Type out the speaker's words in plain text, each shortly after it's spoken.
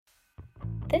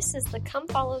This is the Come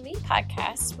Follow Me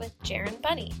podcast with Jaron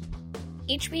Bunny.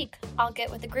 Each week, I'll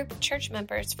get with a group of church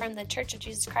members from the Church of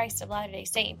Jesus Christ of Latter-day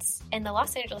Saints in the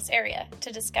Los Angeles area to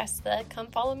discuss the Come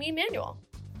Follow Me manual.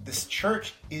 This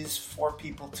church is for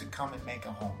people to come and make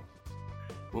a home.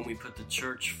 When we put the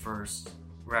church first,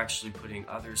 we're actually putting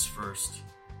others first.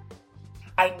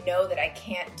 I know that I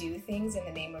can't do things in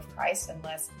the name of Christ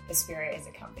unless the Spirit is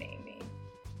accompanying me.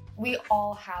 We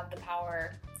all have the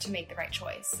power to make the right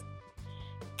choice.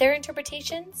 Their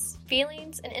interpretations,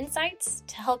 feelings, and insights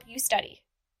to help you study.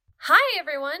 Hi,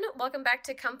 everyone. Welcome back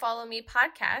to Come Follow Me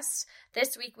podcast.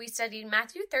 This week we studied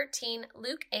Matthew 13,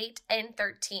 Luke 8, and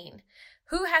 13.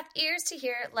 Who hath ears to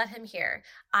hear, let him hear.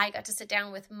 I got to sit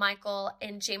down with Michael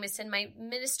and Jameson, my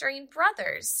ministering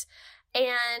brothers.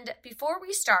 And before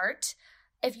we start,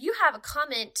 if you have a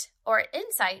comment or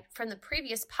insight from the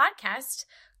previous podcast,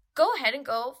 go ahead and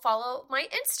go follow my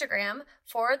Instagram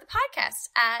for the podcast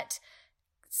at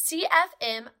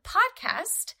CFM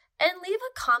Podcast and leave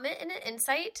a comment and an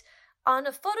insight on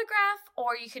a photograph,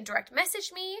 or you can direct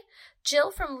message me.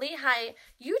 Jill from Lehigh,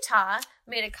 Utah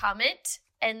made a comment,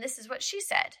 and this is what she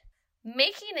said.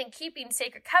 Making and keeping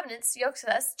sacred covenants yokes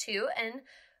us to and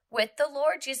with the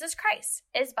Lord Jesus Christ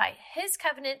is by his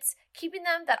covenants, keeping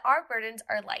them that our burdens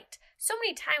are light. So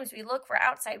many times we look for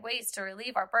outside ways to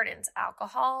relieve our burdens,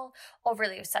 alcohol,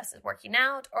 overly obsessive working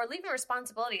out, or leaving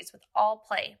responsibilities with all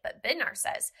play. But Bednar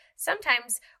says,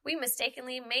 sometimes we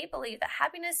mistakenly may believe that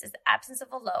happiness is the absence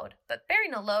of a load, but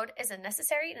bearing a load is a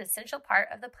necessary and essential part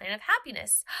of the plan of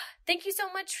happiness. Thank you so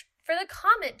much for the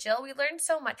comment, Jill. We learned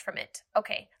so much from it.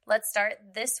 Okay, let's start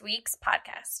this week's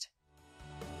podcast.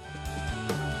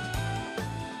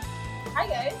 Hi,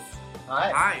 guys.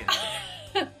 Hi.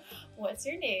 What's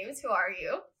your names? Who are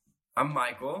you? I'm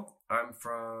Michael. I'm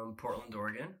from Portland,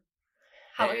 Oregon.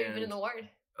 How long have you been in the Ward?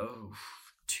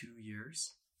 2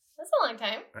 years. That's a long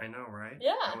time. I know, right?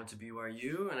 Yeah. I went to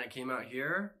BYU and I came out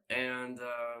here and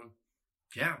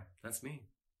yeah, that's me.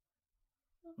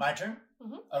 My turn?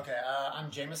 Mm-hmm. Okay,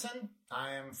 I'm Jameson.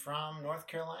 I am from North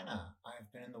Carolina. I've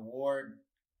been in the Ward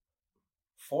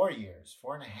 4 years,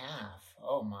 4.5.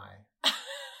 Oh my.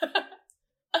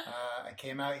 I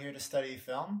came out here to study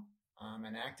film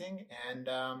and acting, and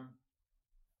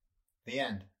the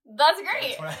end. That's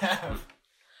great. That's what I have.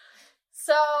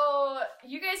 So,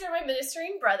 you guys are my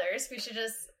ministering brothers. We should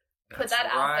just put that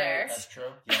out there. That's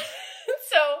true. Yes.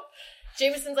 So,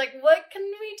 Jameson's like, what can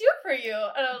we do for you?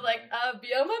 And I was like, be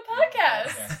on my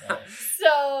podcast. Okay.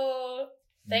 So,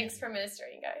 thanks for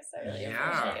ministering, guys. I really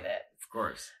appreciate it. Of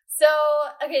course. So,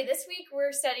 okay, this week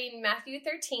we're studying Matthew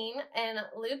 13 and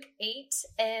Luke 8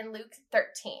 and Luke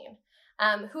 13.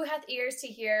 Who hath ears to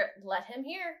hear, let him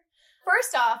hear.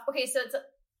 First off, okay, so it's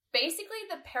basically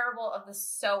the parable of the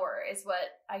sower is what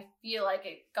I feel like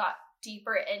it got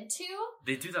deeper into.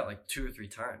 They do that like 2 or 3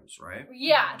 times, right?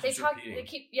 Yeah, they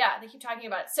keep talking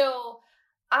about it. So,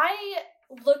 I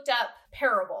looked up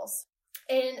parables,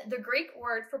 and the Greek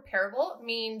word for parable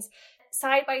means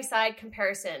side-by-side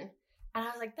comparison. And I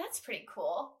was like, that's pretty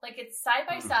cool. Like, it's side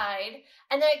by side.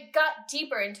 And then I got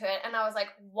deeper into it, and I was like,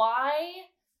 why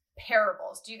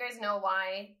parables? Do you guys know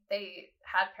why they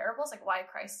had parables? Like, why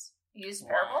Christ used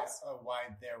parables? Why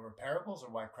there were parables,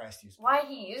 or why Christ used Why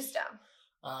parables? he used them?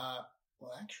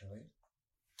 Well, actually,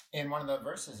 in one of the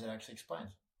verses, it actually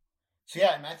explains. So,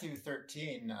 yeah, in Matthew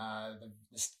 13,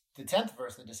 the 10th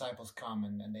verse, the disciples come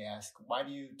and they ask, why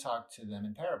do you talk to them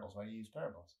in parables? Why do you use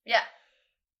parables? Yeah.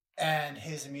 And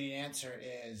his immediate answer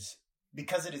is,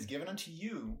 because it is given unto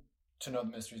you to know the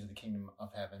mysteries of the kingdom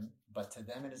of heaven, but to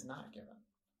them it is not given.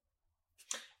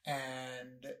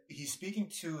 And he's speaking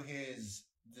to his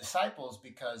disciples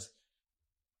because,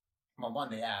 well, one,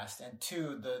 they asked, and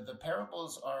two, the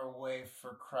parables are a way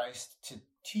for Christ to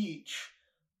teach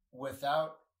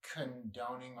without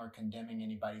condoning or condemning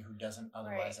anybody who doesn't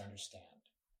otherwise understand.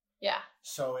 Yeah.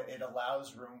 So it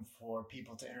allows room for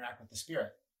people to interact with the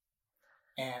Spirit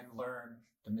and learn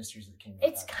the mysteries of the kingdom.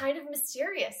 It's kind of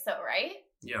mysterious, though, right?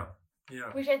 Yeah.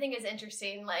 Which I think is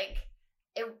interesting. Like,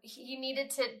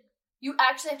 you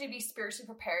actually have to be spiritually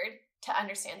prepared to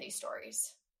understand these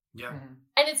stories. Yeah. Mm-hmm.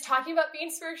 And it's talking about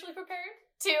being spiritually prepared,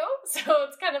 too. So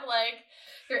it's kind of like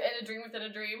you're in a dream within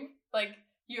a dream. Like,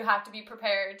 you have to be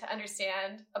prepared to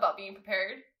understand about being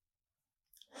prepared.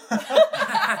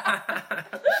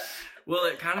 Well,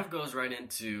 it kind of goes right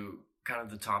into kind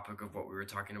of the topic of what we were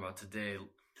talking about today.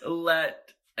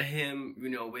 Let him,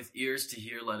 with ears to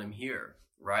hear, let him hear,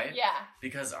 right? Yeah.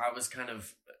 Because I was kind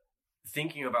of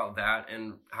thinking about that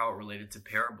and how it related to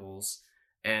parables.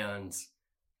 And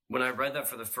when I read that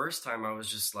for the first time, I was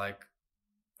just like,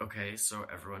 okay, so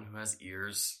everyone who has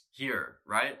ears hear,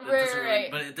 right? Right.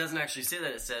 But it doesn't actually say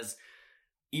that. It says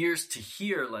ears to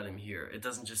hear, let him hear. It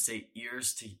doesn't just say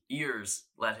ears to ears,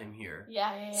 let him hear.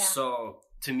 Yeah. So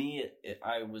to me,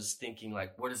 I was thinking,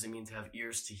 like, what does it mean to have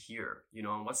ears to hear? You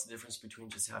know, and what's the difference between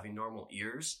just having normal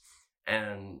ears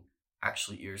and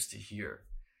actually ears to hear?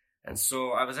 And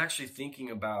so I was actually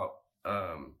thinking about,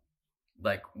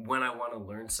 like, when I want to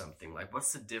learn something, like,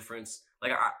 what's the difference?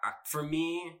 Like, for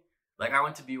me, like, I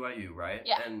went to BYU, right?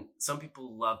 Yeah. And some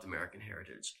people loved American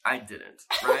Heritage. I didn't,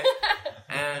 right?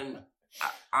 And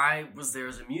I was there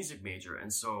as a music major.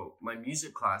 And so my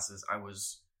music classes, I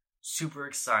was super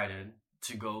excited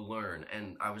to go learn.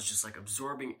 And I was just, like,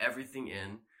 absorbing everything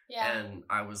in. Yeah. And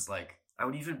I was, like, I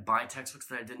would even buy textbooks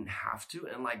that I didn't have to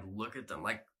and, like, look at them,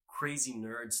 like, crazy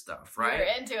nerd stuff, right?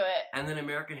 You're into it. And then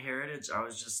American Heritage, I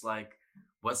was just like,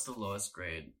 what's the lowest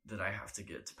grade that I have to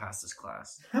get to pass this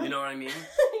class? You know what I mean?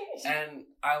 And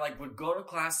I, like, would go to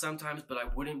class sometimes, but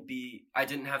I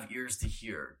didn't have ears to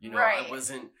hear, you know? Right. I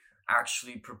wasn't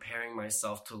actually preparing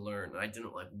myself to learn. I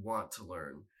didn't, like, want to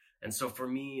learn. And so for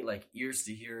me, like, ears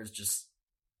to hear is just,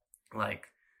 like,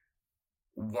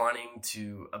 wanting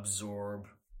to absorb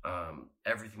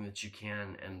everything that you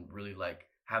can and really, like,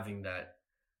 having that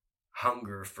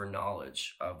hunger for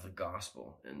knowledge of the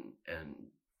gospel. And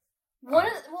one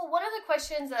of the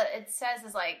questions that it says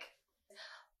is, like,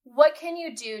 what can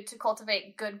you do to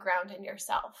cultivate good ground in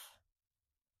yourself?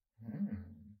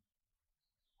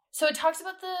 So it talks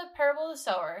about the parable of the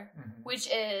sower, which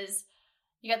is,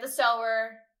 you got the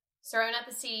sower throwing out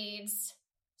the seeds.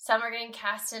 Some are getting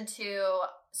cast into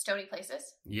stony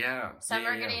places. Yeah. Some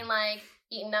are getting, like,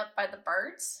 eaten up by the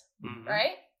birds,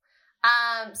 right?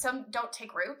 Some don't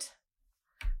take root.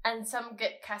 And some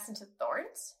get cast into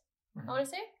thorns, I want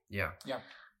to say. Yeah.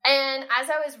 And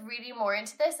as I was reading more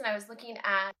into this, and I was looking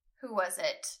at, who was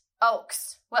it?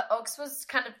 Oakes. What Oakes was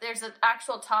kind of, there's an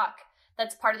actual talk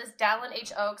that's part of this, Dallin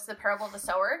H. Oakes, The Parable of the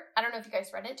Sower. I don't know if you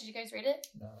guys read it. Did you guys read it?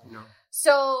 No.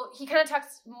 So he kind of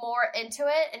talks more into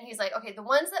it, and he's like, okay, the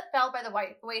ones that fell by the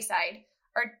wayside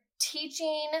are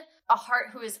teaching a heart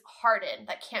who is hardened,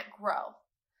 that can't grow.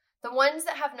 The ones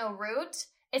that have no root,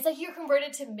 it's like you're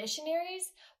converted to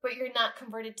missionaries, but you're not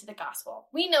converted to the gospel.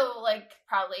 We know, like,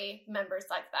 probably members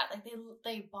like that. Like,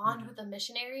 they bond with the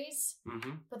missionaries,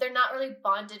 but they're not really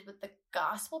bonded with the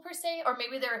gospel per se. Or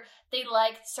maybe they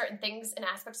like certain things and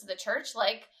aspects of the church,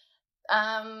 like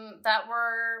that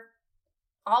we're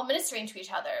all ministering to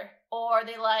each other. Or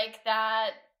they like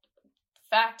that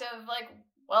fact of, like,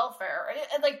 welfare,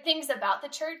 or, like, things about the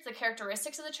church, the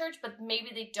characteristics of the church, but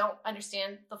maybe they don't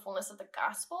understand the fullness of the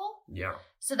gospel. Yeah.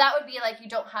 So that would be like, you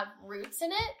don't have roots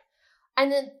in it. And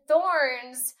then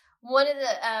thorns, one of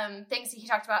the things that he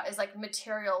talked about is, like,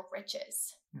 material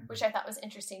riches, which I thought was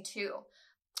interesting too.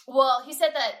 Well, he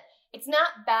said that it's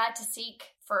not bad to seek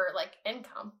for, like,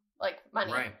 income, like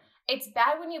money. Right. It's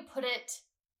bad when you put it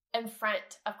in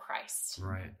front of Christ.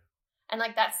 Right. And,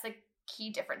 like, that's the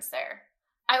key difference there.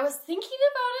 I was thinking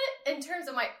about it in terms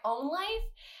of my own life,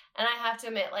 and I have to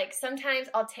admit, like, sometimes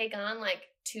I'll take on, like,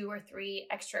 2 or 3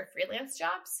 extra freelance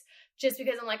jobs just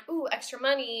because I'm like, ooh, extra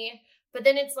money. But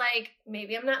then it's like,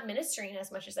 maybe I'm not ministering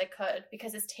as much as I could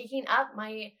because it's taking up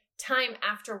my time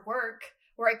after work,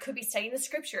 where I could be studying the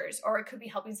scriptures, or I could be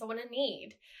helping someone in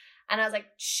need. And I was like,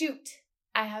 shoot,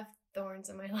 I have thorns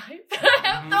in my life. I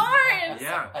have thorns.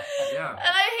 Yeah. And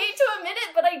I hate to admit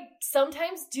it, but I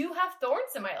sometimes do have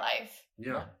thorns in my life.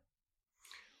 Yeah.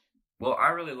 Well, I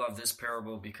really love this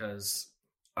parable because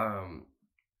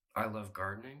I love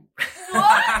gardening. What?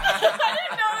 I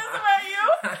didn't know this about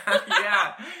you.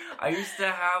 Yeah. I used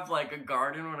to have, like, a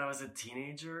garden when I was a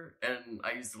teenager, and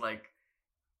I used to, like,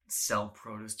 sell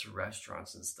produce to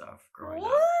restaurants and stuff growing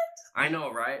up. I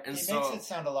know, right? And he makes it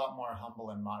sound a lot more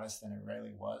humble and modest than it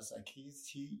really was. Like, he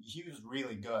was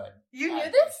really good. You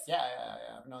knew this? Yeah.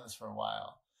 I've known this for a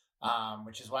while.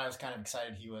 Which is why I was kind of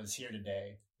excited he was here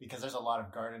today, because there's a lot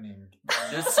of gardening.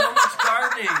 There's so much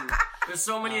gardening. There's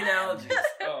so many analogies.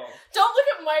 Oh. Don't look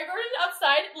at my garden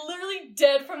outside, literally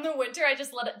dead from the winter. I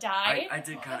just let it die. I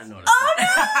did kind of notice that.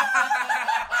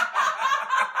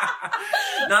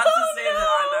 Not to say that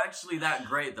I'm actually that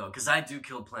great, though, because I do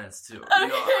kill plants, too. You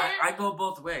know, I go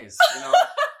both ways, you know.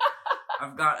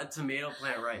 I've got a tomato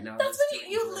plant right now. That's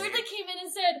when you literally came in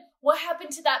and said, what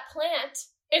happened to that plant?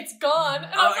 It's gone.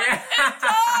 And I was like, it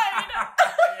died.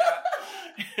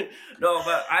 Yeah. No,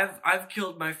 but I've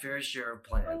killed my fair share of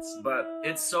plants. But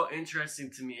it's so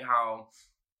interesting to me how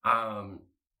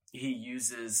he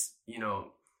uses, you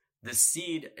know, the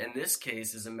seed in this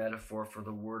case is a metaphor for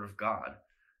the word of God,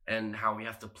 and how we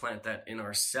have to plant that in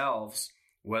ourselves,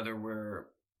 whether we're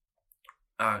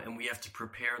and we have to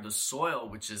prepare the soil,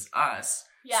 which is us,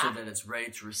 Yeah. so that it's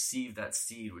ready to receive that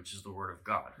seed, which is the word of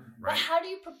God, But right? how do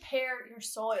you prepare your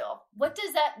soil? What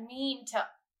does that mean to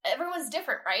everyone's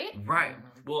different, right? Right.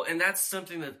 Well, and that's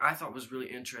something that I thought was really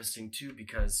interesting too,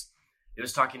 because it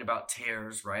was talking about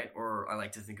tares, right? Or I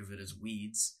like to think of it as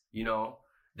weeds,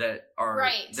 that are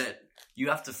Right. that you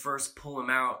have to first pull them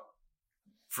out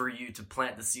for you to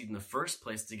plant the seed in the first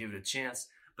place to give it a chance,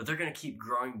 but they're going to keep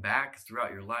growing back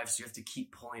throughout your life, so you have to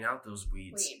keep pulling out those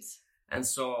weeds. And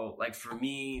so, like, for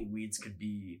me, weeds could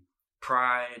be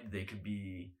pride, they could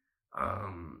be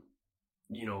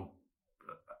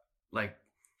like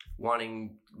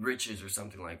wanting riches or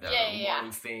something like that, or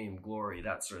wanting fame, glory,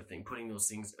 that sort of thing, putting those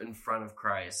things in front of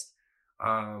Christ.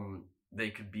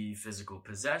 They could be physical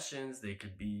possessions, they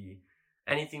could be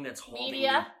anything that's holding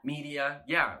media,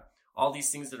 yeah, all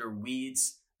these things that are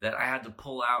weeds that I had to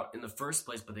pull out in the first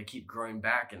place, but they keep growing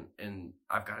back, and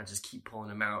I've got to just keep pulling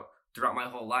them out throughout my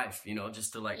whole life,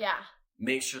 just to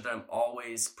make sure that I'm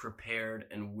always prepared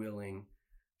and willing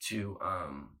to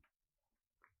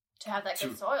have that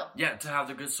good soil. Yeah, to have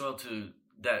the good soil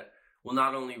that will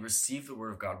not only receive the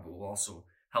word of God, but will also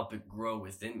help it grow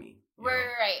within me.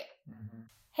 Right. Mm-hmm.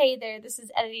 Hey there, this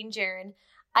is Editing Jaren.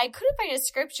 I couldn't find a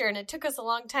scripture, and it took us a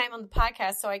long time on the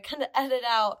podcast, so I kind of edited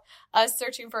out us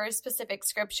searching for a specific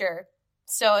scripture.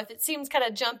 So if it seems kind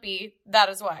of jumpy, that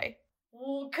is why.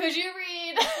 Could you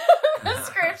read the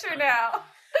scripture now?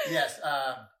 Yes,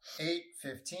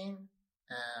 8:15.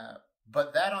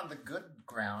 But that on the good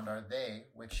ground are they,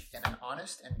 which in an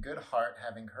honest and good heart,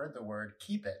 having heard the word,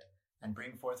 keep it, and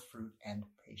bring forth fruit and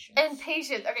patience. And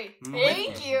patience. Okay,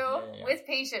 thank you. Yeah. With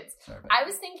patience. I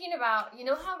was thinking about,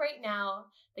 how right now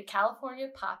the California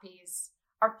poppies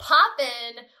are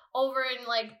popping over in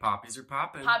poppies are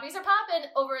popping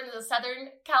over in the Southern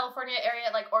California area,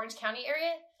 like Orange County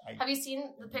area. Have you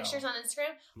seen the pictures on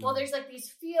Instagram? No. Well, there's these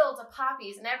fields of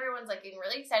poppies, and everyone's getting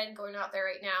really excited going out there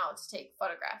right now to take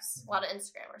photographs. Mm-hmm. A lot of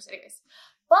Instagrammers, anyways.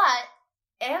 But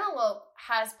Antelope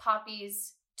has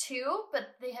poppies too,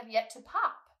 but they have yet to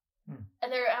pop.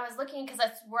 And I was looking, because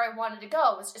that's where I wanted to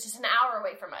go. It's just an hour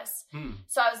away from us.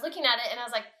 So I was looking at it, and I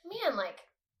was like, man,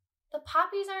 the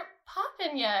poppies aren't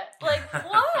popping yet. Why?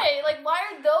 Why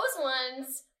are those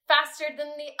ones faster than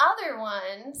the other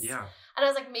ones? Yeah. And I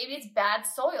was like, maybe it's bad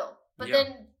soil. But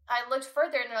then I looked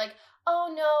further, and they're like,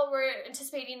 oh no, we're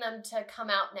anticipating them to come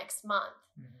out next month.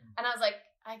 Mm-hmm. And I was like,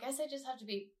 I guess I just have to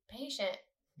be patient.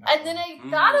 And then I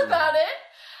thought about it,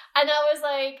 and I was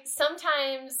like,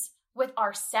 sometimes with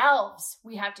ourselves,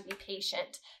 we have to be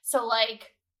patient. So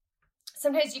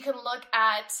sometimes you can look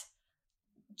at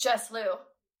Just Lou,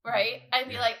 right? And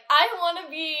be like, I want to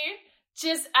be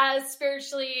just as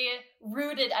spiritually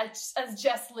rooted as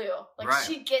Just Lou.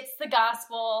 She gets the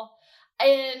gospel.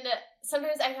 And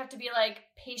sometimes I have to be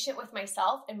patient with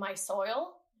myself and my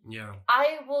soil. Yeah.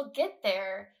 I will get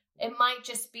there. It might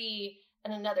just be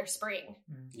in another spring.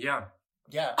 Yeah.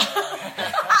 Yeah.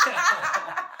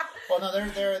 Well, no,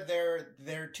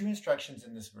 there are two instructions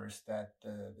in this verse that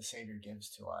the Savior gives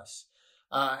to us.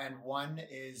 And one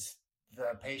is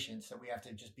the patience, that we have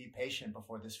to just be patient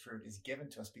before this fruit is given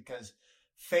to us, because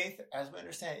faith, as we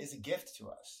understand it, is a gift to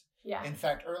us. Yeah. In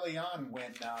fact, early on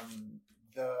when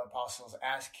the apostles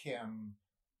ask him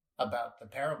about the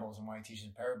parables and why he teaches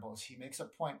parables, he makes a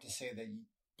point to say that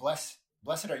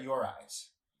blessed are your eyes,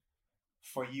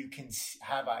 for you can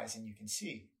have eyes and you can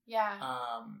see. Yeah.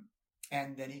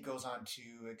 And then he goes on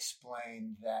to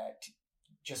explain that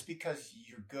just because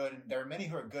you're good, and there are many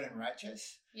who are good and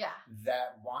righteous,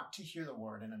 that want to hear the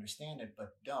word and understand it,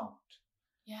 but don't.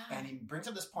 Yeah. And he brings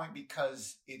up this point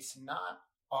because it's not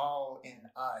all in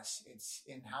us. It's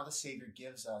in how the Savior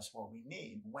gives us what we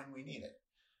need when we need it.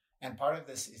 And part of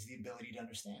this is the ability to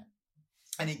understand.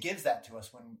 And he gives that to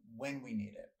us when we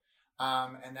need it.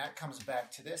 And that comes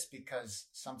back to this, because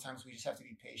sometimes we just have to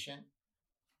be patient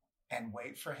and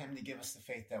wait for him to give us the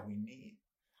faith that we need.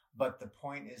 But the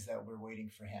point is that we're waiting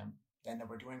for him, and that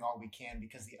we're doing all we can,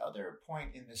 because the other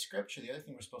point in the scripture, the other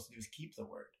thing we're supposed to do is keep the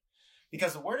word.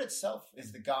 Because the word itself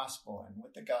is the gospel, and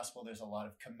with the gospel, there's a lot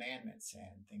of commandments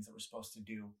and things that we're supposed to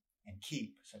do and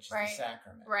keep, such as the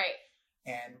sacrament. Right.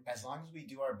 And as long as we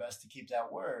do our best to keep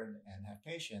that word and have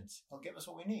patience, he'll give us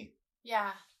what we need.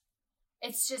 Yeah.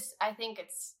 It's just, I think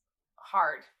it's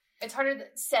hard. It's harder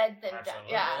said than done.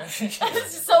 Yeah.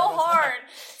 It's so hard.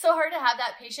 So hard to have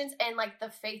that patience and the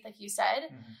faith, like you said,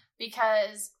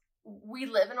 because we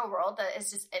live in a world that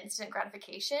is just instant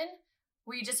gratification.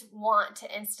 We just want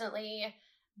to instantly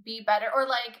be better. Or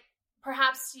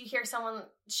perhaps you hear someone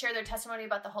share their testimony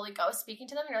about the Holy Ghost speaking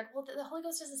to them, and you're like, well, the Holy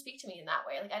Ghost doesn't speak to me in that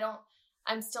way.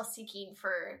 I'm still seeking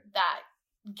for that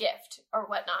gift or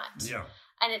whatnot. Yeah.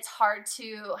 And it's hard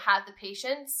to have the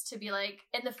patience to be like,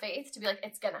 in the faith, to be like,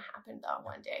 it's going to happen though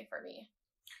one day for me.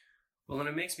 Well, and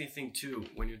it makes me think too,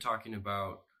 when you're talking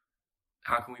about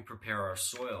how can we prepare our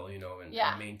soil,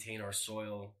 and maintain our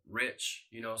soil rich,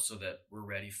 so that we're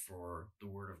ready for the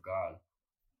word of God.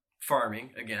 Farming,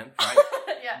 again, right?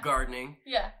 Yeah. Gardening.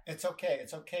 Yeah. It's okay.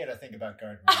 It's okay to think about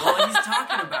gardening. Well, he's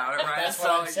talking about it, right? That's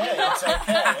what I'm saying. It's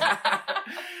okay.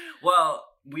 Well,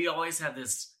 we always had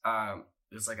this,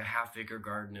 there's like a 1/2 acre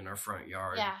garden in our front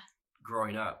yard. Yeah.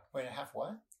 Growing up. Wait, a half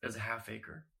what? It was a 1/2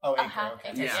 acre. Oh, acre. Uh-huh.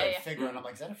 Okay. Yeah. Figure, and I'm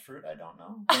like, is that a fruit? I don't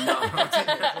know. No.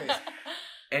 Continue, please.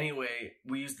 Anyway,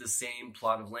 we used the same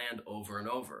plot of land over and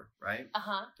over, right?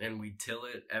 Uh-huh. And we till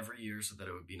it every year so that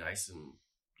it would be nice and,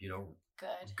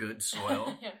 good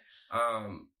soil. Yeah.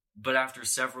 But after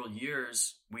several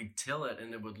years, we'd till it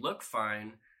and it would look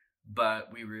fine,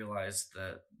 but we realized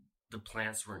that the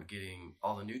plants weren't getting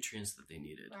all the nutrients that they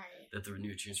needed, Right. that the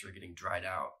nutrients were getting dried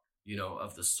out,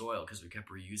 of the soil because we kept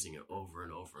reusing it over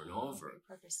and over and over.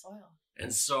 Repurposed soil.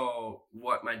 And so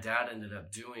what my dad ended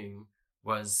up doing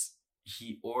was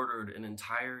he ordered an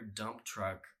entire dump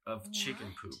truck of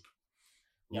chicken poop.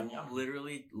 Yum, yum.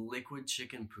 Literally liquid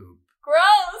chicken poop.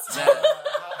 Gross!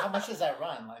 How much does that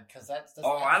run? Like, because that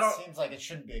seems like it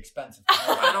shouldn't be expensive.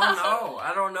 I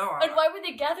don't know. And why would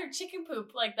they gather chicken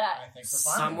poop like that? I think for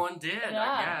farming. Someone did, Yeah.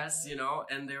 I guess,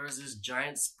 and there was this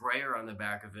giant sprayer on the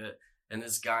back of it. And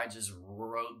this guy just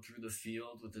rode through the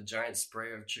field with a giant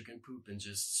sprayer of chicken poop and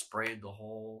just sprayed the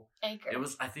whole Acre.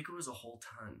 I think it was a whole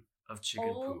ton of chicken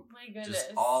poop. Oh my goodness.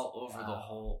 Just all over the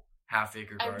whole 1/2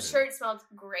 acre garden. I'm sure it smelled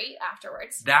great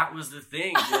afterwards. That was the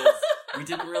thing. We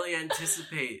didn't really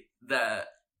anticipate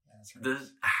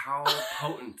how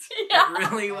potent Yeah. it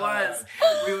really was.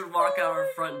 We would walk out our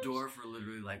front door for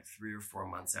literally like 3 or 4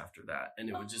 months after that. And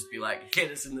it would just be like,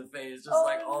 hit us in the face. Just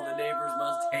like all the neighbors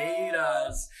must hate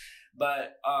us.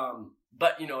 But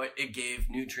it gave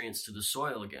nutrients to the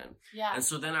soil again. Yeah. And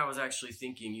so then I was actually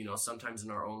thinking, sometimes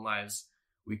in our own lives,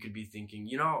 we could be thinking,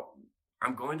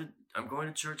 I'm going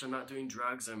to church. I'm not doing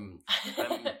drugs. I'm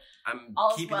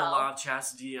keeping the law of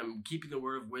chastity. I'm keeping the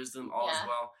word of wisdom. All is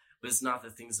well. But it's not the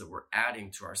things that we're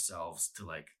adding to ourselves to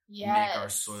make our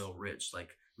soil rich,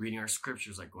 like reading our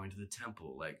scriptures, like going to the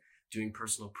temple, like doing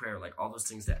personal prayer, like all those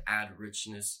things that add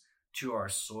richness to our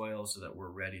soil so that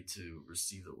we're ready to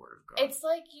receive the word of God. It's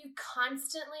like you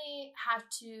constantly have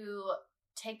to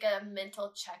take a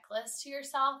mental checklist to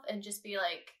yourself and just be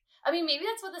like, maybe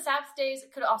that's what the Sabbath days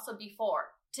could also be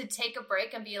for, to take a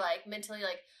break and be like mentally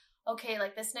like, okay,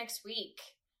 like this next week,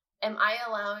 am I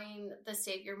allowing the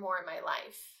Savior more in my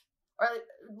life? Or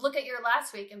look at your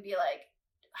last week and be like,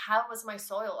 how was my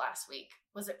soil last week?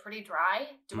 Was it pretty dry?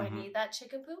 Do I need that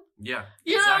chicken poop? Yeah,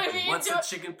 you exactly. Know what I mean? What's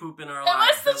the chicken poop in our and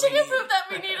lives? What's the chicken poop that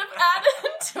we need to add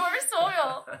to our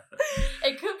soil?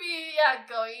 It could be,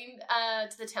 going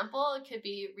to the temple. It could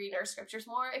be reading our scriptures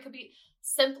more. It could be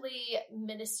simply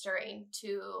ministering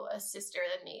to a sister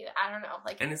in need. I don't know.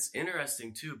 And it's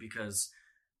interesting too because,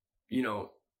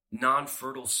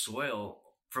 non-fertile soil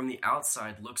from the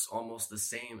outside looks almost the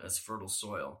same as fertile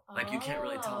soil. Like you can't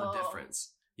really tell the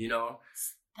difference,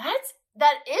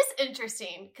 That is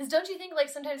interesting, because don't you think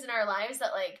sometimes in our lives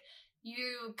that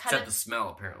you kind Except the smell,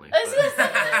 apparently. I was gonna say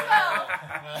the smell.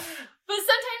 But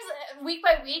sometimes week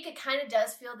by week it kind of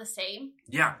does feel the same.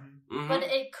 Yeah. Mm-hmm. But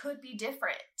it could be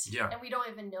different. Yeah. And we don't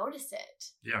even notice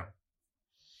it. Yeah.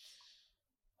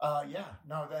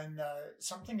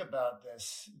 Something about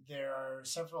this, there are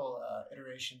several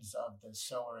iterations of the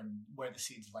sower and where the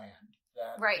seeds land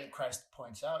that Christ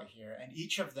points out here. And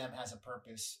each of them has a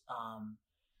purpose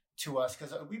to us,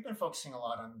 because we've been focusing a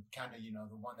lot on kind of,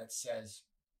 the one that says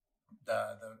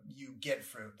the you get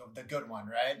fruit, the good one,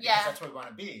 right? Yeah. Because that's what we want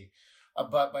to be.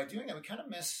 But by doing that, we kind of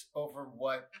miss over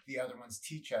what the other ones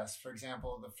teach us. For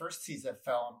example, the first seeds that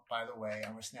fell, by the way,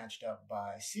 and were snatched up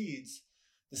by seeds,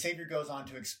 the Savior goes on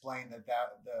to explain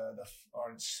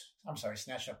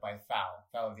snatched up by fowl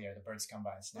of the air. The birds come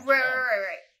by and snatch it up.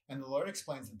 Right. And the Lord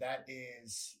explains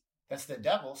that's the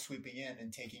devil sweeping in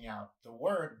and taking out the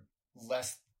word,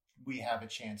 lest we have a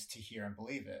chance to hear and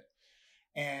believe it.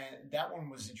 And that one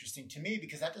was interesting to me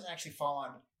because that doesn't actually fall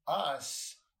on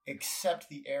us except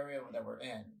the area that we're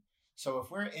in. So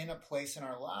if we're in a place in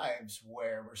our lives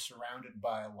where we're surrounded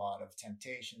by a lot of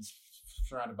temptations,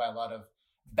 surrounded by a lot of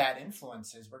bad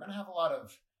influences, we're going to have a lot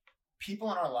of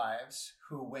people in our lives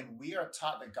who, when we are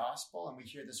taught the gospel and we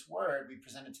hear this word, we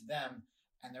present it to them,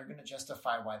 and they're going to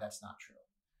justify why that's not true.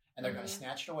 And they're going to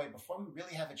snatch it away before we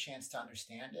really have a chance to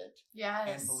understand it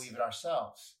and believe it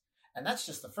ourselves. And that's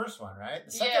just the first one, right?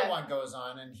 The second one goes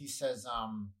on and he says,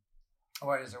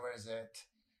 where is it?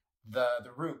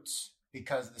 the roots,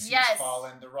 because the seeds fall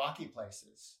in the rocky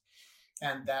places.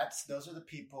 And those are the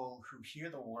people who hear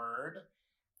the word.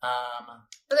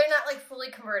 But they're not like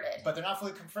fully converted. But they're not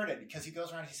fully converted, because he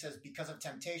goes around, he says, because of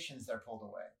temptations, they're pulled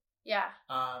away. Yeah.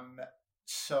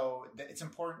 So it's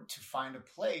important to find a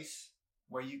place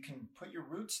where you can put your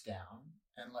roots down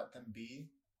and let them be,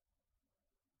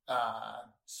 I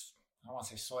don't want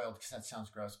to say soiled because that sounds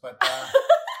gross, but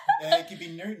it could be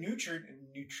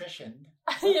nutritioned.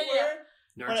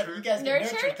 Yeah. Whatever, you guys get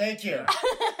nurtured. Thank you.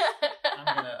 I'm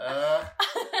gonna,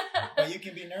 but you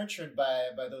can be nurtured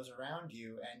by those around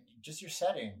you, and just your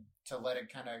setting to let it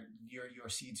kind of your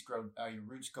seeds grow, your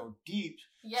roots go deep,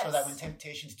 so that when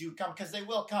temptations do come, because they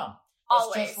will come. That's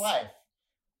Always. just life.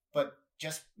 But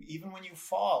just even when you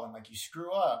fall and like you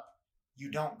screw up,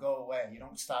 you don't go away. You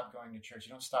don't stop going to church.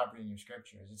 You don't stop reading your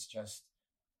scriptures. It's just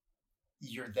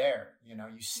you're there. You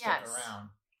stick around.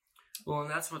 Well,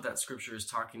 and that's what that scripture is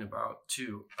talking about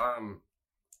too.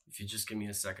 If you just give me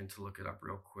a second to look it up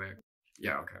real quick.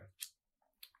 Yeah, okay.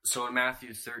 So in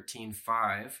Matthew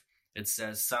 13:5, it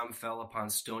says, "Some fell upon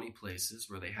stony places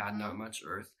where they had not much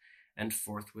earth, and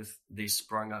forthwith they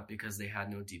sprung up because they had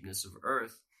no deepness of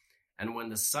earth. And when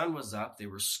the sun was up, they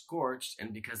were scorched,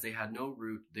 and because they had no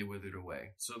root, they withered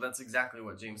away." So that's exactly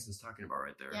what Jameson's talking about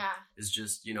right there. Yeah. Is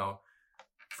just,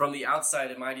 from the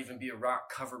outside, it might even be a rock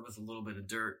covered with a little bit of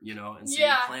dirt, and so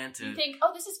you plant it. You think,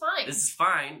 this is fine. This is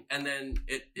fine. And then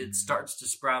it starts to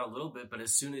sprout a little bit, but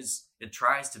as soon as it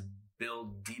tries to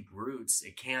build deep roots,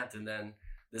 it can't. And then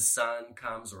the sun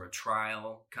comes or a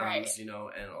trial comes, and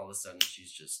all of a sudden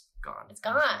she's just gone. It's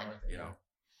gone.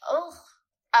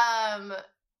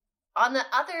 On the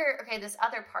this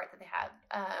other part that they have,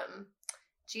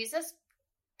 Jesus'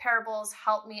 parables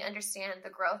help me understand the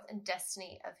growth and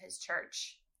destiny of his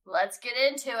church. Let's get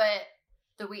into it.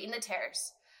 The wheat and the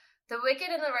tares. The wicked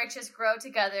and the righteous grow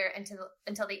together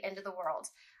until the end of the world.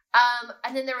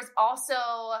 And then there was also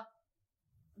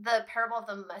the parable of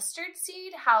the mustard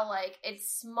seed, how like it's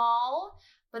small,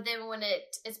 but then when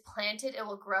it is planted, it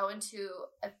will grow into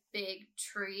a big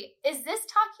tree. Is this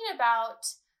talking about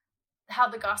how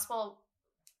the gospel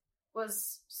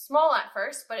was small at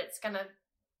first, but it's going to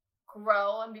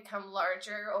grow and become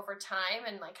larger over time,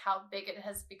 and like how big it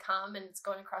has become and it's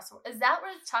going across the world? Is that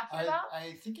what it's talking about?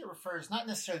 I think it refers not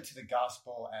necessarily to the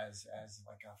gospel as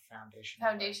like a foundation.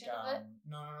 Foundation of it?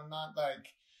 No, not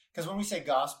like, because when we say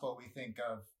gospel, we think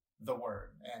of the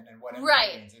word and what it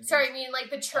means. Sorry, I mean like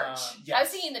the church. Yes. I was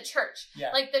thinking the church.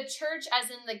 Yeah. Like the church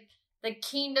as in the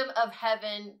kingdom of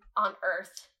heaven on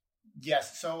earth.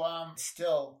 Yes. So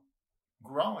still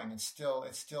growing. It's still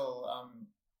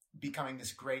becoming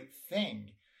this great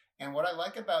thing. And what I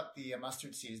like about the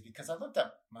mustard seeds, because I looked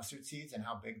up mustard seeds and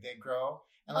how big they grow.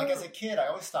 And like as a kid, I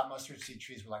always thought mustard seed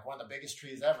trees were like one of the biggest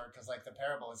trees ever, because like the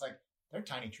parable is like, they're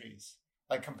tiny trees.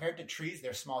 Like compared to trees,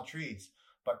 they're small trees.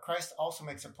 But Christ also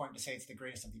makes a point to say it's the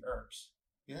greatest of the herbs.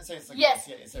 He doesn't say it's the greatest.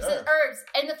 Yeah, it's the herbs.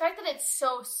 And the fact that it's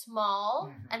so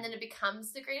small and then it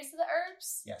becomes the greatest of the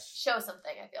herbs shows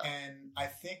something, I feel. And I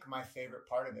think my favorite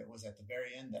part of it was at the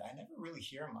very end that I never really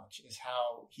hear much, is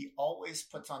how he always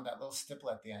puts on that little stipple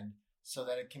at the end so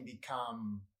that it can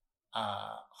become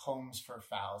homes for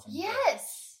fowls and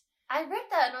birds. I read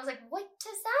that and I was like, what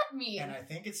does that mean? And I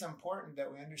think it's important that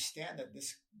we understand that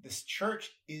this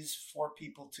church is for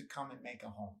people to come and make a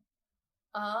home.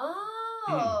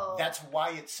 Oh. That's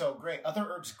why it's so great. Other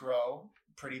herbs grow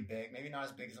pretty big, maybe not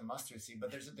as big as a mustard seed,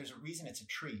 but there's a reason it's a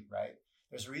tree, right?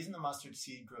 There's a reason the mustard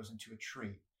seed grows into a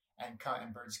tree and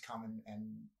birds come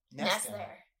and nest in there.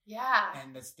 It. Yeah.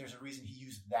 And there's a reason he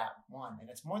used that one. And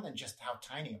it's more than just how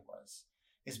tiny it was.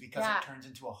 Is because it turns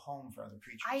into a home for other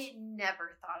creatures. I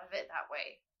never thought of it that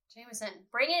way. Jameson,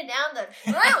 bring it down the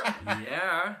throat.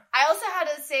 Yeah. I also had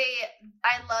to say,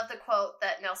 I love the quote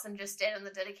that Nelson just did on the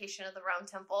dedication of the Rome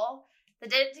Temple. The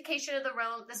dedication of the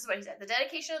Rome, this is what he said, the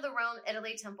dedication of the Rome,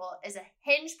 Italy Temple is a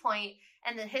hinge point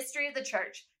in the history of the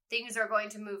church. Things are going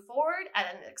to move forward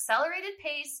at an accelerated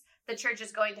pace. The church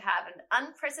is going to have an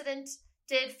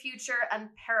unprecedented future,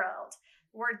 unparalleled.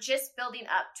 We're just building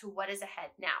up to what is ahead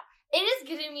now. It is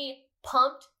getting me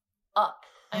pumped up.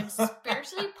 I'm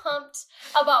spiritually pumped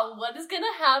about what is going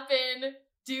to happen.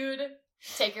 Dude,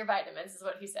 take your vitamins is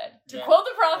what he said. To quote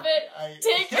the prophet,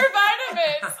 take your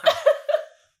vitamins.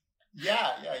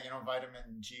 Yeah,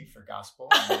 vitamin G for gospel,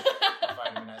 and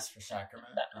vitamin S for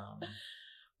sacrament.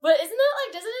 But isn't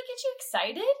that doesn't it get you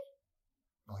excited?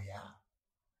 Oh, yeah.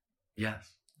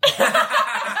 Yes. Am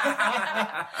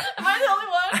I the only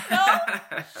one? No?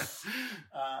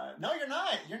 No, you're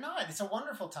not. You're not. It's a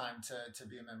wonderful time to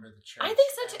be a member of the church. I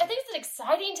think so too. I think it's an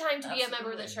exciting time to be a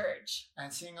member of the church.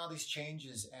 And seeing all these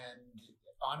changes, and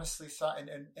honestly saw,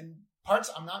 and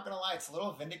parts, I'm not going to lie, it's a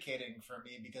little vindicating for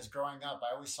me because growing up,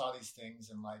 I always saw these things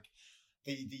and like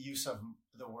the use of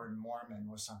the word Mormon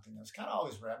was something that was kind of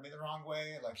always rubbed me the wrong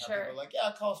way. Like how people were like,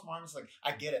 yeah, call us Mormons. Like,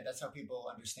 I get it. That's how people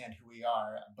understand who we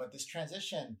are. But this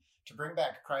transition to bring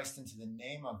back Christ into the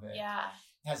name of it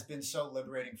has been so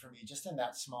liberating for me just in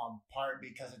that small part,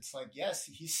 because it's like, yes,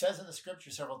 he says in the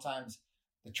scripture several times,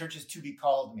 the church is to be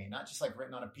called me, not just like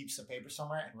written on a piece of paper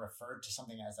somewhere and referred to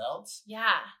something as else.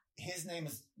 Yeah. His name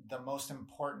is the most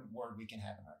important word we can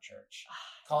have in our church.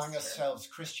 Calling ourselves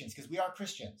Christians, because we are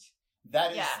Christians.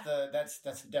 That is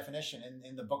that's the definition.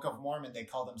 In the Book of Mormon, they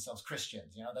call themselves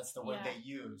Christians. You know, that's the word they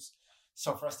use.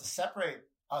 So for us to separate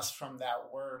us from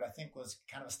that word, I think was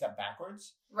kind of a step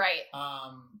backwards. Right.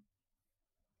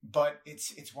 But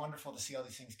it's wonderful to see all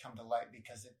these things come to light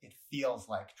because it feels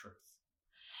like truth.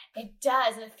 It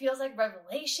does, and it feels like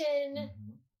revelation.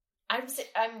 Mm-hmm.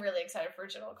 I'm really excited for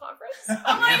General Conference.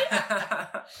 I'm like counting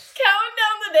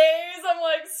down the days. I'm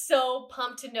like so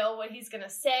pumped to know what he's gonna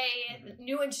say,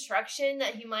 new instruction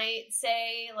that he might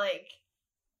say. Like,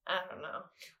 I don't know.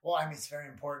 Well, I mean, it's very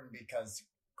important because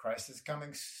Christ is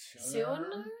coming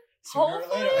sooner Hopefully.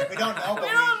 or later. Like, we don't know,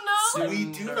 but we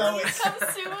do know he's coming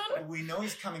soon. We know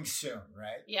he's coming soon,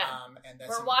 right? Yeah. And that's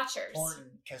we're watchers.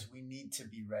 Important because we need to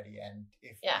be ready. And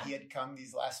if he had come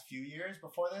these last few years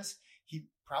before this, he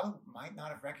probably might not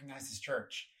have recognized his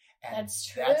church. And that's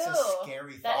true. That's a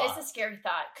scary thought. That is a scary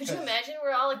thought. Could you imagine?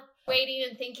 We're all like waiting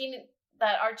and thinking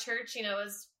that our church, you know,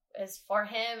 is for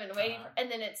him and waiting,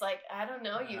 and then it's like, I don't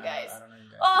know you guys. I don't know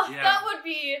you guys. Oh, that would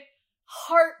be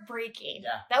heartbreaking.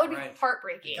 Yeah, that would be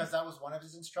heartbreaking. Because that was one of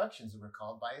his instructions. We're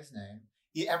called by his name.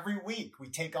 Every week we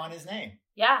take on his name.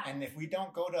 Yeah. And if we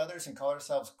don't go to others and call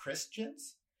ourselves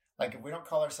Christians, like if we don't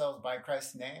call ourselves by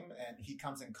Christ's name and he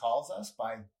comes and calls us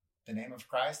by the name of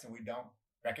Christ and we don't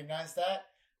recognize that,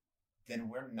 then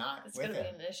we're not with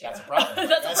him. An issue. That's a problem.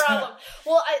 That's a problem.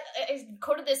 Well, I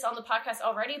quoted this on the podcast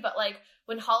already, but like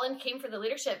when Holland came for the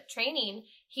leadership training,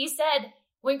 he said,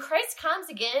 when Christ comes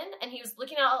again and he was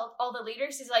looking at all the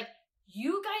leaders, he's like,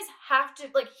 you guys have to,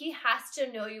 like, he has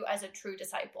to know you as a true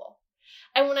disciple.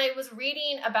 And when I was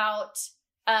reading about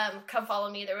Come Follow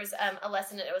Me, there was a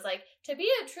lesson and it was like, to be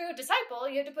a true disciple,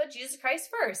 you have to put Jesus Christ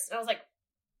first. And I was like,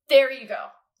 there you go.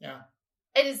 Yeah.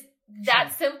 It is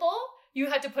that simple. You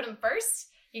have to put him first.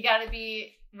 You got to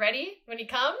be ready when he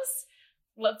comes.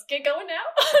 Let's get going now.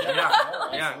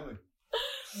 Absolutely.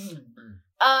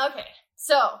 Okay.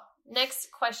 So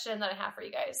next question that I have for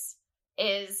you guys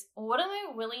is, what am I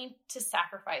willing to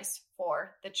sacrifice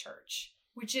for the church?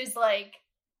 Which is like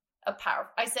a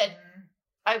powerful,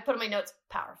 I put in my notes,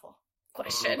 powerful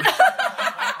question.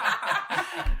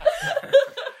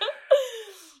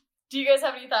 Do you guys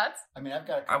have any thoughts? I mean, I've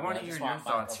got I want to hear your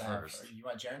thoughts first. You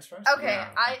want Jaren's first? Okay, yeah.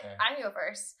 I can go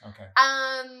first. Okay.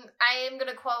 I am going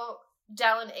to quote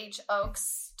Dallin H.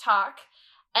 Oaks' talk.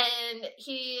 And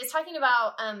he is talking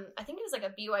about, I think it was like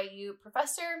a BYU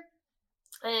professor.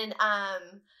 And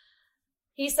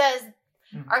he says,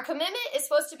 our commitment is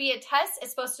supposed to be a test. It's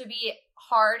supposed to be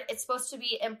hard. It's supposed to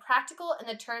be impractical in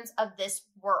the terms of this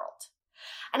world.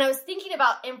 And I was thinking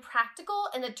about impractical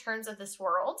in the terms of this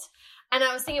world. And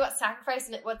I was thinking about sacrifice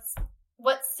and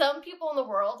what some people in the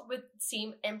world would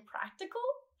seem impractical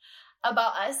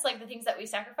about us, like the things that we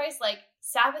sacrifice, like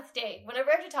Sabbath day.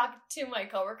 Whenever I have to talk to my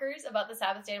coworkers about the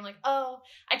Sabbath day, I'm like, oh,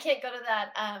 I can't go to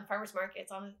that farmer's market.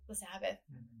 It's on the Sabbath.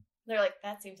 Mm-hmm. They're like,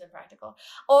 that seems impractical.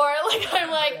 Or like, I'm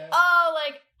like, oh,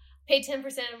 like pay 10%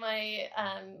 of my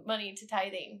money to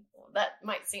tithing. That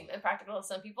might seem impractical to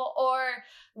some people. Or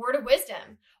word of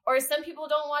wisdom. Or some people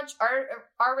don't watch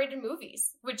R-rated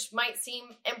movies, which might seem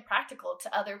impractical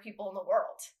to other people in the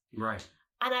world. Right.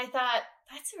 And I thought,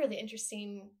 that's a really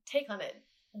interesting take on it.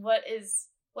 What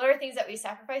are things that we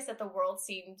sacrifice that the world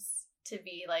seems to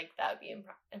be like that would be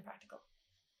impractical?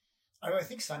 I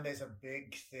think Sunday's a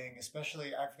big thing,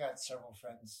 especially I've got several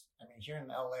friends. I mean, here in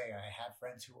LA, I have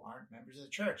friends who aren't members of the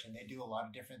church and they do a lot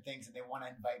of different things and they want to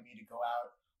invite me to go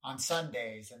out on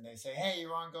Sundays and they say, hey, you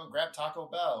want to go grab Taco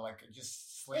Bell? Like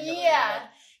just sling it. Yeah.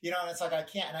 You know, and it's like I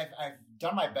can't. And I've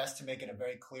done my best to make it a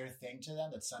very clear thing to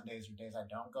them that Sundays are days I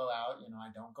don't go out. You know,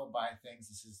 I don't go buy things.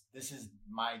 This is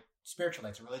my spiritual day.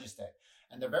 It's a religious day.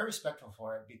 And they're very respectful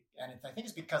for it. And I think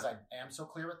it's because I am so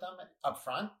clear with them up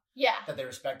front. Yeah. That they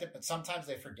respect it. But sometimes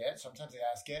they forget. Sometimes they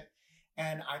ask it.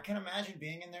 And I can imagine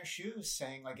being in their shoes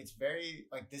saying, like, it's very,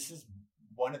 like, this is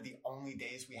one of the only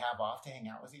days we have off to hang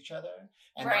out with each other.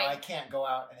 And now I can't go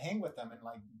out and hang with them and,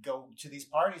 like, go to these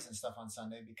parties and stuff on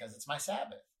Sunday because it's my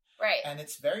Sabbath. Right. And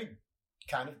it's very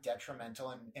kind of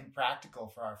detrimental and impractical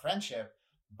for our friendship,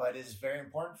 but it's very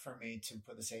important for me to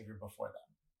put the Savior before them.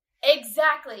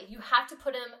 Exactly. You have to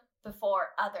put him before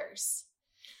others.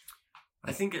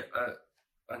 I think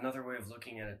another way of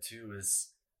looking at it too is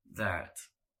that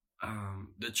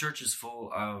the church is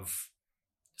full of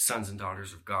sons and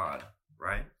daughters of God,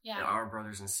 right? Yeah. And our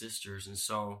brothers and sisters. And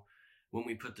so when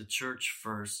we put the church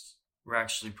first, we're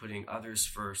actually putting others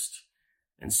first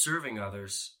and serving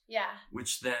others. Yeah.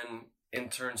 Which then in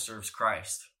turn serves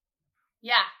Christ.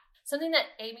 Yeah. Something that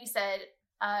Amy said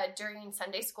during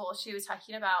Sunday school, she was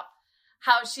talking about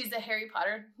how she's a Harry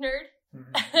Potter nerd.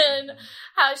 And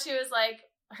how she was like,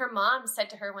 her mom said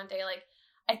to her one day, like,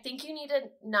 I think you need to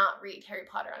not read Harry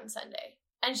Potter on Sunday.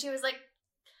 And she was like,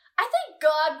 I think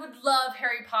God would love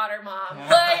Harry Potter, Mom.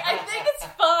 Like, I think it's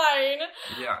fine.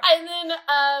 Yeah. And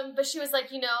then, but she was like,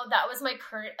 that was my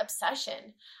current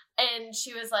obsession. And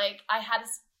she was like, I had to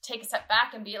take a step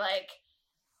back and be like,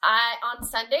 on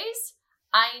Sundays,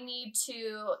 I need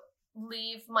to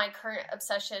leave my current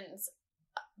obsessions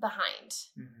behind.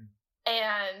 Mm-hmm.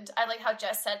 And I like how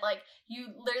Jess said, like, you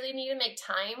literally need to make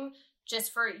time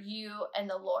just for you and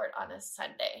the Lord on a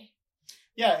Sunday.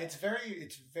 Yeah, it's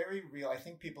very real. I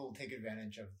think people take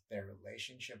advantage of their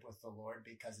relationship with the Lord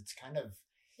because it's kind of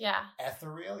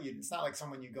ethereal. It's not like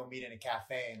someone you go meet in a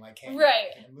cafe and like hang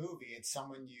out in a movie. It's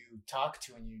someone you talk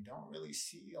to and you don't really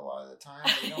see a lot of the time.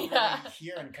 You don't really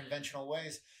hear in conventional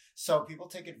ways. So people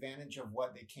take advantage of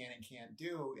what they can and can't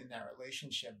do in that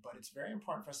relationship. But it's very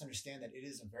important for us to understand that it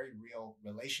is a very real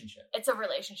relationship. It's a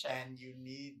relationship. And you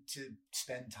need to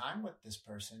spend time with this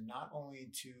person, not only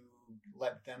to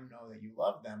let them know that you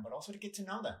love them, but also to get to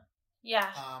know them. Yeah.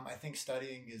 I think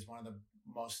studying is one of the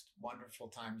most wonderful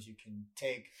times you can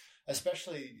take,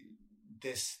 especially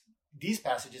these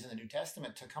passages in the New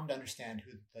Testament, to come to understand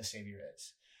who the Savior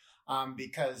is.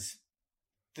 Because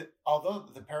although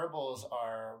the parables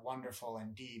are wonderful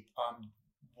and deep,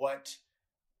 what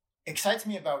excites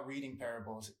me about reading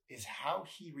parables is how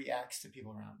he reacts to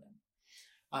people around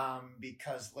him.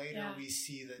 Because later we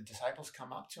see the disciples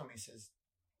come up to him. He says,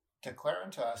 declare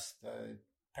unto us the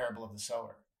parable of the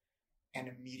sower. And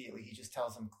immediately he just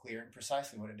tells them clear and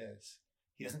precisely what it is.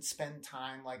 He doesn't spend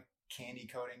time like candy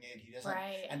coating it. He doesn't,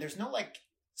 and there's no like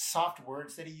soft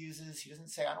words that he uses. He doesn't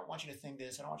say, I don't want you to think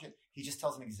this. I don't want you. He just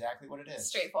tells them exactly what it is.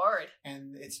 Straightforward.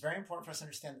 And it's very important for us to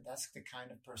understand that that's the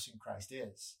kind of person Christ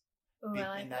is. Ooh, I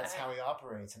like and that's how he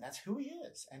operates. And that's who he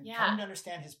is. And coming to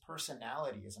understand his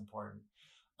personality is important.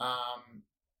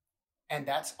 And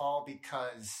that's all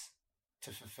because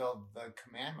to fulfill the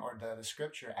commandment or the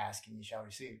scripture, asking you shall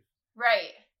receive.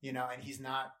 Right. And he's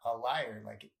not a liar.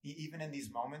 Like even in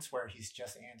these moments where he's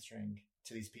just answering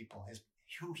to these people,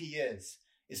 who he is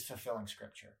fulfilling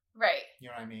scripture. Right. You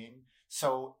know what I mean?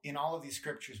 So in all of these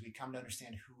scriptures, we come to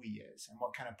understand who he is and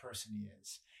what kind of person he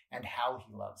is and how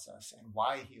he loves us and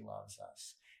why he loves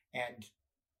us and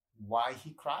why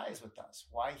he cries with us,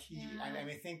 why he,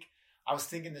 I was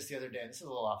thinking this the other day, and this is a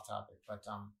little off topic, but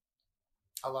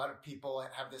a lot of people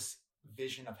have this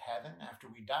vision of heaven after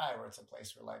we die, where it's a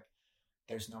place where like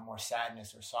there's no more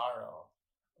sadness or sorrow.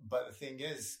 But the thing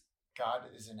is, God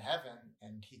is in heaven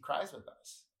and he cries with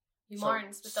us. He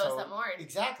mourns with those that mourn.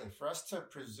 Exactly. For us to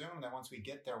presume that once we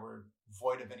get there, we're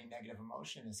void of any negative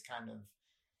emotion is kind of,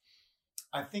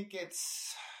 I think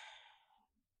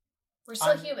we're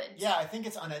still humans. Yeah, I think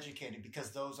it's uneducated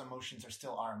because those emotions are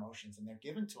still our emotions and they're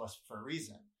given to us for a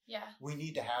reason. Yeah. We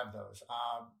need to have those.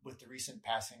 With the recent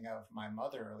passing of my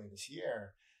mother early this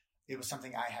year, it was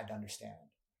something I had to understand.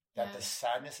 That the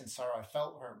sadness and sorrow I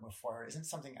felt before her isn't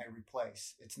something I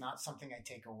replace. It's not something I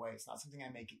take away. It's not something I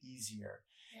make easier.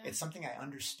 Yeah. It's something I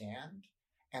understand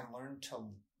and learn to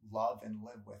love and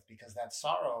live with, because that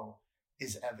sorrow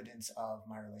is evidence of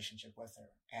my relationship with her.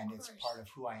 And it's part of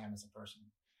who I am as a person.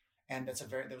 And that was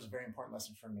a very important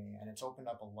lesson for me. And it's opened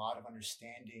up a lot of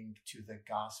understanding to the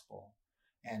gospel.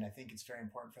 And I think it's very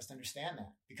important for us to understand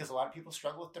that, because a lot of people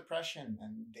struggle with depression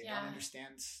and they don't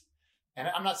understand. And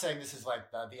I'm not saying this is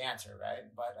like the answer, right?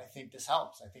 But I think this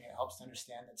helps. I think it helps to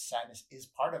understand that sadness is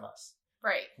part of us.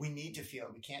 Right. We need to feel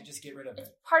it. We can't just get rid of it.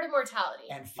 It's part of mortality.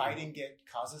 And fighting it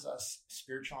causes us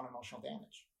spiritual and emotional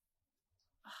damage.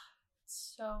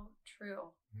 So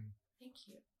true. Mm-hmm. Thank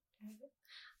you.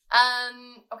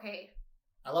 Okay.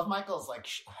 I love Michael's like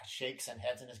shakes and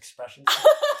heads and his expressions.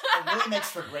 It really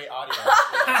makes for great audio.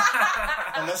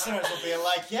 The listeners will be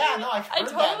like, "Yeah, no, I've heard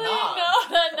that nod. I totally know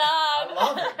that nod. I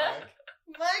love it,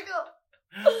 Michael."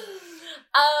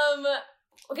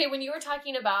 Okay, when you were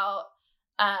talking about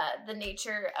the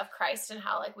nature of Christ and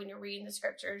how, like, when you're reading the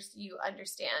scriptures, you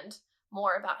understand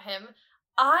more about him.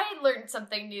 I learned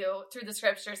something new through the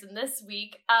scriptures in this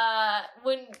week.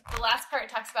 When the last part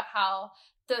talks about how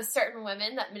those certain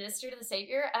women that minister to the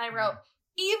Savior, and I wrote,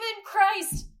 even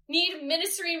Christ need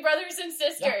ministering brothers and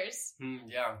sisters.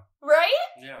 Yeah. Right?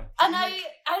 Yeah. And I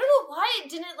don't know why it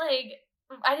didn't, like,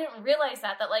 I didn't realize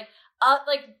that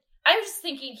I was just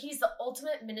thinking he's the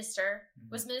ultimate minister,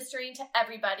 was ministering to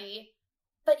everybody,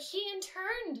 but he in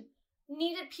turn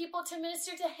needed people to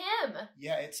minister to him.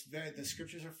 Yeah, the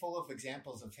scriptures are full of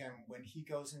examples of him when he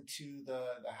goes into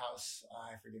the house.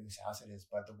 I forget whose house it is,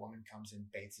 but the woman comes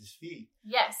and bathes his feet.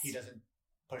 Yes. He doesn't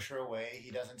push her away.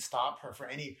 He doesn't stop her for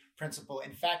any principle.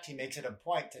 In fact, he makes it a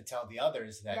point to tell the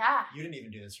others that you didn't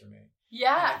even do this for me.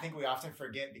 Yeah. And I think we often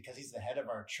forget, because he's the head of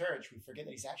our church, we forget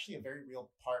that he's actually a very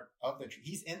real part of the church.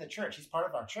 He's in the church. He's part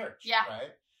of our church. Yeah.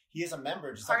 Right? He is a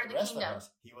member just like the rest of us.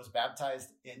 He was baptized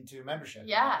into membership.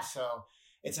 Yeah. So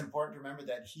it's important to remember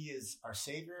that he is our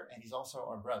Savior and he's also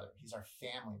our brother. He's our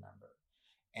family member.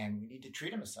 And we need to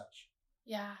treat him as such.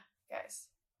 Yeah, guys.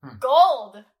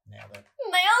 Gold. Nailed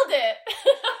it.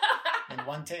 In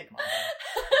one take, my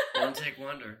God. One take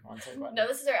wonder. No,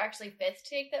 this is our actually 5th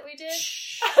take that we did.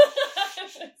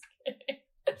 Just kidding.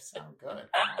 You sound good.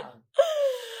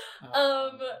 Come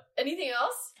on. Anything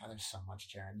else? God, there's so much,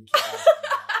 Jaren. You keep asking me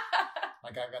that.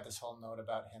 Like, I've got this whole note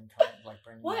about him coming, like,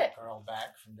 bringing that girl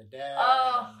back from the dead.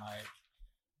 Oh. And,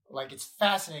 like it's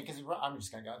fascinating because I'm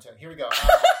just going to go into it. Here we go.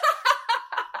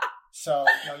 So,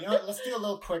 no, you know what? Let's do a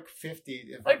little quick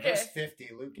 50. Verse 50,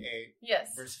 Luke 8.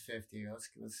 Yes. Verse 50. Let's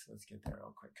get there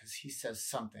real quick because he says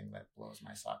something that blows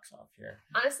my socks off here.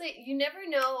 Honestly, you never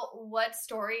know what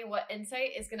story, what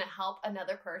insight is going to help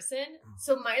another person.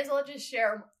 So might as well just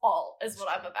share them all is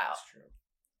what I'm about. That's true.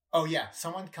 Oh, yeah.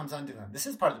 Someone comes unto him. This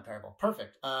is part of the parable.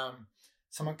 Perfect.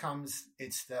 Someone comes.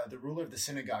 It's the ruler of the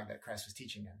synagogue that Christ was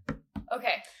teaching him.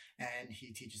 Okay. And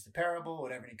he teaches the parable,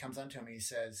 whatever. And he comes unto him and he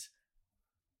says,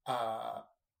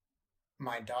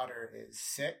 my daughter is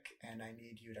sick and I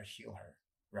need you to heal her,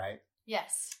 right?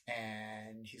 Yes.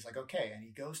 And he's like, okay. And he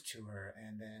goes to her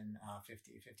and then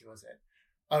 50 was it?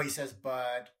 Oh, he says,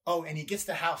 and he gets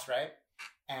the house, right?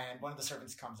 And one of the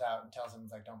servants comes out and tells him,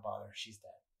 like, don't bother, she's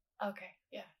dead. Okay,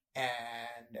 yeah.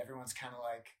 And everyone's kind of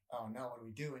like, oh no, what do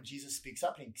we do? And Jesus speaks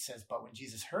up and he says, but when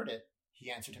Jesus heard it,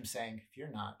 he answered him saying, fear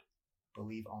not,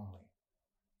 believe only,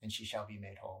 and she shall be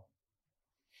made whole.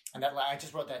 And that I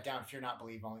just wrote that down, fear not,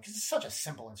 believe only, because it's such a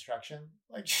simple instruction.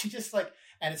 Like, she just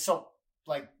and it's so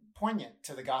poignant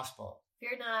to the gospel.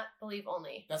 Fear not, believe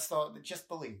only. That's just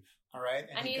believe. All right.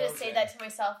 And I need to say that to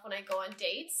myself when I go on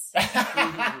dates. Right?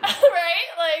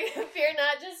 Like, fear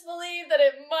not, just believe that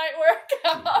it might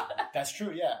work out. That's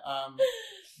true. Yeah.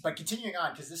 But continuing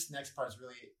on, because this next part is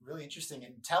really, really interesting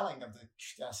and telling of the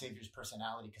Savior's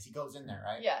personality, because he goes in there,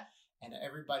 right? Yeah. And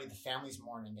everybody, the family's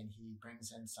mourning, and he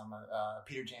brings in some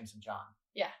Peter, James, and John.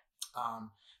 Yeah.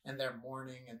 And they're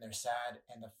mourning and they're sad.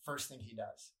 And the first thing he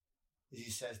does is he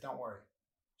says, don't worry,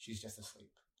 she's just asleep.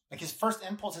 Like, his first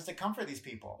impulse is to comfort these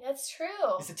people. That's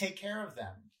true. Is to take care of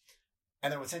them.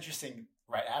 And then what's interesting,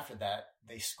 right after that,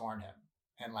 they scorn him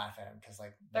and laugh at him because,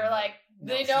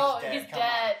 they know he's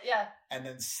dead. Yeah. And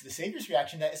then the Savior's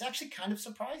reaction to that is actually kind of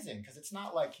surprising because it's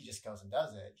not like he just goes and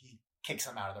does it. He kicks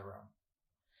them out of the room.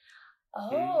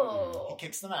 Oh. He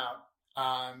kicks them out.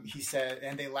 He said,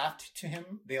 and they laughed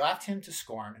him to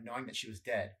scorn, knowing that she was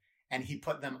dead. And he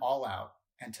put them all out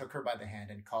and took her by the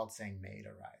hand and called, saying, Maid,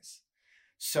 arise.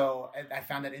 So I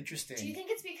found that interesting. Do you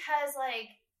think it's because,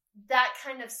 that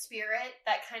kind of spirit,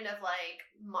 that kind of,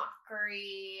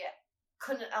 mockery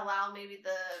couldn't allow maybe the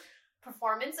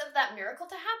performance of that miracle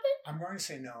to happen? I'm going to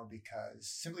say no,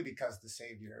 simply because the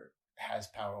Savior has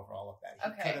power over all of that.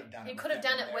 He could have done it. He could have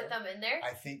done it with them in there.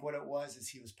 I think what it was is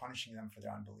he was punishing them for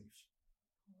their unbelief.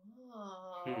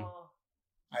 Oh.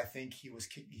 I think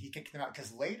he kicked them out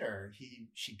because later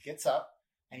she gets up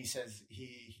and he says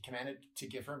he commanded to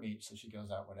give her meat, so she goes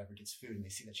out, whatever, gets food, and they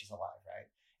see that she's alive, right?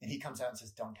 And he comes out and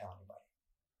says, "Don't tell anybody."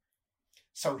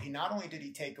 So he not only did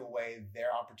he take away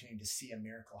their opportunity to see a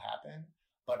miracle happen,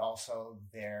 but also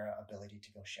their ability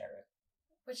to go share it.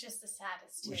 Which is the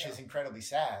saddest, too. Which is incredibly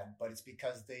sad, but it's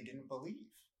because they didn't believe.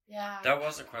 Yeah. That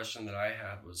was a question that I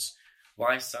had, was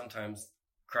why sometimes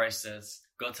Christ says,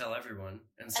 go tell everyone,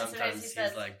 and sometimes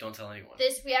he's like, don't tell anyone.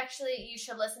 You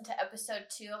should listen to episode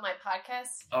 2 of my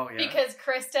podcast. Oh, yeah? Because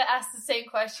Krista asked the same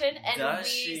question, and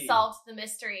solved the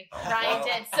mystery. Ryan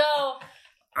did. So...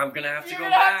 I'm going to have to go back. You're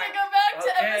going to have to go back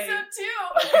to episode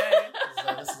 2.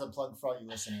 Okay. This is a plug for all you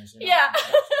listeners. Yeah.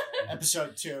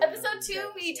 Episode 2. Episode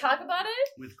 2, we talk about it.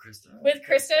 With Krista. With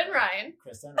Krista and Ryan.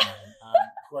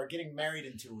 Who are getting married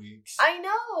in 2 weeks. I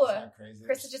know. Isn't that crazy?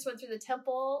 Krista just went through the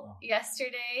temple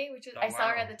yesterday, which was, I saw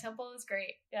her at the temple. It was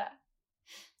great. Yeah.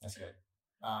 That's good.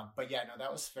 But that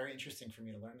was very interesting for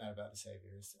me to learn that about the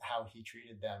Savior, is how he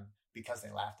treated them because they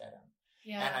laughed at him.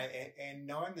 Yeah. And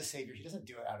knowing the Savior, he doesn't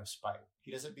do it out of spite.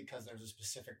 He does it because there's a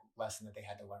specific lesson that they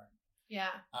had to learn. Yeah.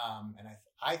 And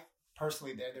I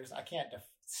personally, I can't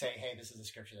say, hey, this is a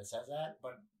scripture that says that,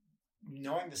 but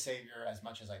knowing the Savior as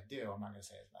much as I do, I'm not going to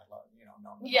say as I love,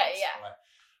 know. Yeah. But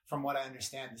from what I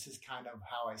understand, this is kind of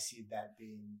how I see that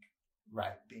being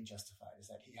right, being justified, is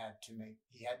that he had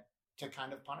to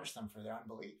kind of punish them for their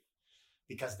unbelief,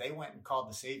 because they went and called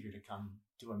the Savior to come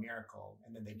do a miracle,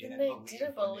 and then they didn't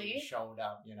believe. They showed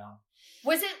up,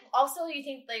 Was it also, you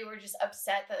think they were just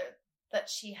upset that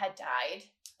she had died?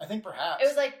 I think perhaps. It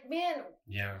was like, man,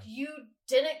 yeah, you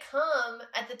didn't come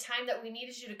at the time that we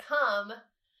needed you to come.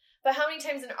 But how many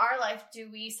times in our life do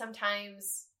we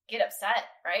sometimes get upset,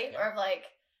 right? Yeah. Or like,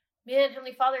 man,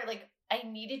 Heavenly Father, like, I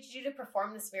needed you to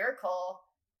perform this miracle,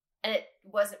 and it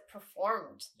wasn't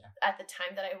performed at the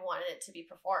time that I wanted it to be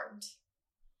performed.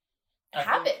 It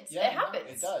happens.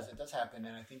 It does happen.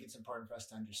 And I think it's important for us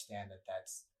to understand that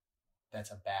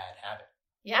that's a bad habit.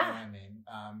 Yeah. You know what I mean?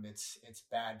 It's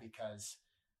bad because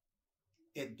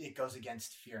it goes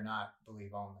against fear not,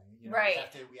 believe only. Right.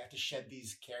 We have to shed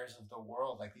these cares of the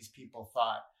world. Like, these people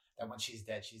thought that when she's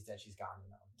dead, she's gone,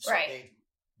 So right.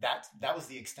 That was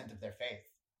the extent of their faith,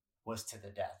 was to the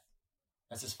death.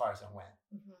 That's as far as it went.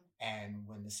 Mm-hmm. And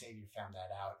when the Savior found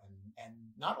that out, and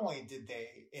not only did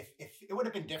they, if it would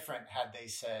have been different had they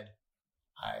said,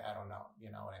 I don't know,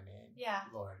 you know what I mean? Yeah.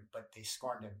 Lord, but they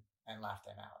scorned him and laughed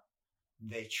him out.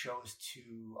 They chose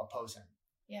to oppose him.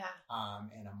 Yeah.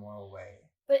 In a moral way.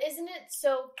 But isn't it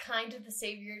so kind of the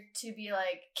Savior to be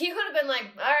like, he could have been like,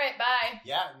 all right, bye.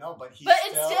 Yeah, no, but he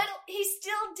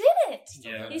still did it.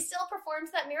 Yeah. He still performed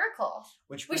that miracle.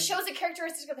 Which shows a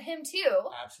characteristic of him too.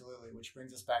 Absolutely. Which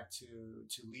brings us back to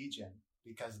Legion,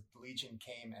 because Legion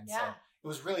came and said, it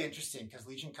was really interesting, because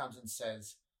Legion comes and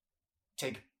says,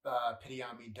 take pity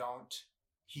on me,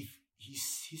 he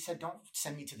said, don't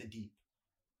send me to the deep.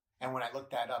 And when I looked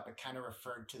that up, it kind of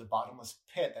referred to the bottomless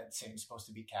pit that Satan's supposed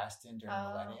to be cast in during the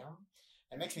millennium.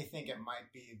 It makes me think it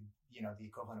might be, the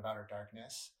equivalent of outer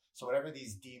darkness. So whatever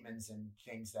these demons and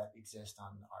things that exist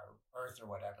on our earth or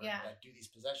whatever, that do these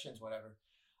possessions, whatever,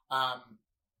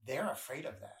 they're afraid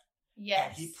of that. Yes.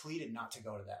 And he pleaded not to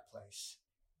go to that place.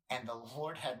 And the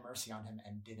Lord had mercy on him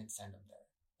and didn't send him there.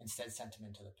 Instead, sent him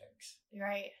into the pigs.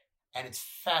 Right. And it's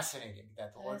fascinating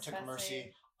that the Lord took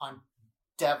mercy on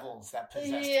devils that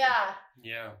possessed him.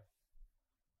 Yeah.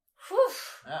 Whew.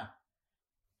 Yeah.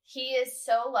 He is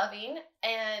so loving,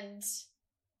 and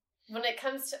when it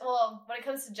comes to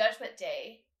Judgment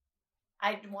Day,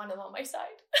 I want him on my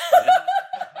side.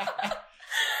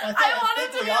 I want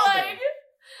him to be like,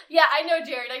 yeah, I know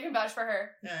Jared. I can vouch for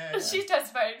her. Yeah. She's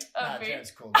testified of me.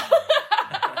 Jared's cool.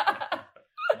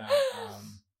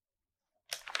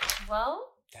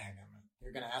 Well, dang,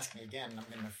 you're going to ask me again, and I'm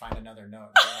going to find another note.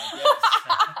 Yes,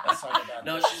 let's talk about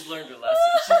no, this. she's learned her lesson.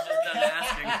 She's just done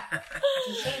asking. I'm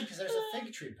just saying, because there's a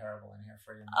fig tree parable in here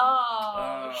for you.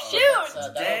 Oh,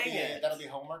 shoot! That'll be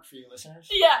homework for you listeners.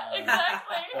 Yeah,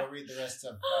 exactly. Go read the rest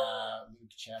of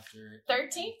Luke chapter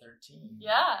 13.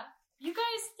 Yeah. You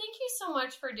guys, thank you so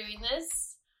much for doing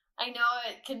this. I know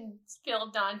it can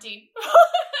feel daunting.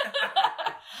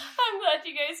 I'm glad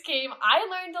you guys came. I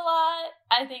learned a lot.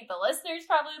 I think the listeners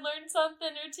probably learned something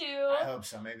or two. I hope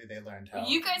so. Maybe they learned how.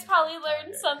 You guys probably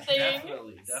learned something.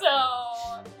 Definitely.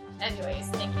 So, anyways,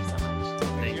 thank you so much.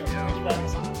 Thank you.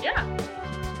 Thank you. Yeah.